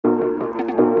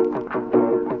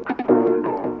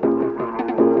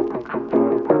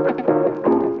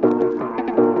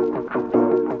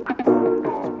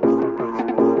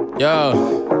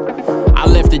Yo, I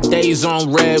left the days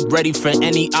on red, ready for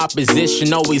any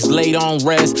opposition, always late on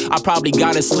rest. I probably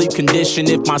got a sleep condition.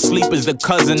 If my sleep is the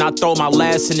cousin, I throw my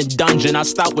last in the dungeon. I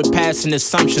stop with passing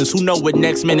assumptions, who know what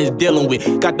next man is dealing with.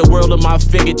 Got the world at my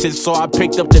fingertips, so I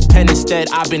picked up the pen instead.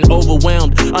 I've been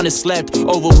overwhelmed, underslept,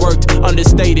 overworked,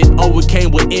 understated, overcame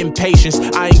with impatience.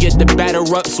 I ain't get the batter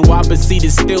up, so I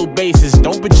proceeded still basis.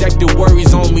 Don't project your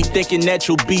worries on me, thinking that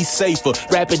you'll be safer.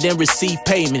 Rapid and receive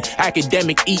payment,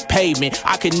 academic eat pavement.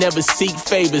 I could never seek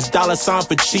favors, dollar sign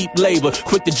for cheap labor.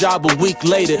 Quit the job a week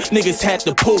later, niggas had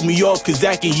to pull me off cause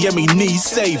Akinyemi needs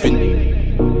saving.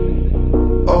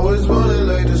 Always running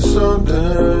late to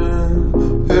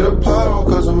something, hit a pothole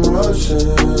cause I'm rushing.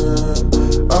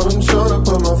 I've been trying to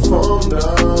put my phone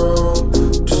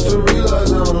down, just to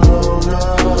realize I'm alone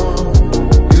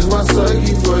now. Use my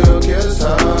psyche for your guest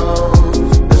house,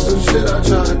 there's some shit I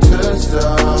try to test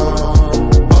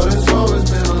out, but it's always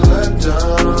been a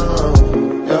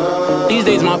letdown, yeah. These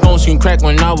days my phone screen crack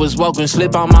when I was walking,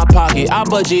 slip out my pocket. I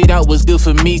budget out what's good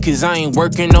for me cause I ain't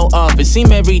working no office.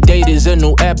 Seem every day there's a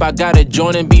new app I gotta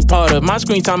join and be part of. My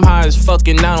screen time high as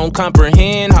fucking, I don't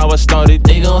comprehend how I started.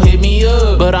 They gon' hit me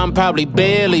up, but I'm probably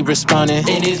barely responding.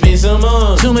 And it's been some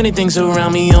months, too many things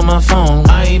around me on my phone,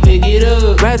 I ain't pick it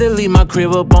up. Rather leave my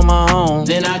crib up on my own.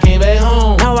 Then I came back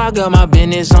home, now I got my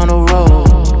business on the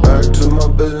road. Back to my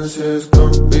business, it's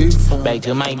gonna be fun. Back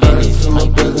to my business, Back to my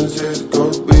business, it's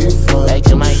gonna be fun. Back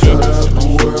to my business. Shut out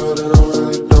the world and I'm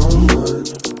really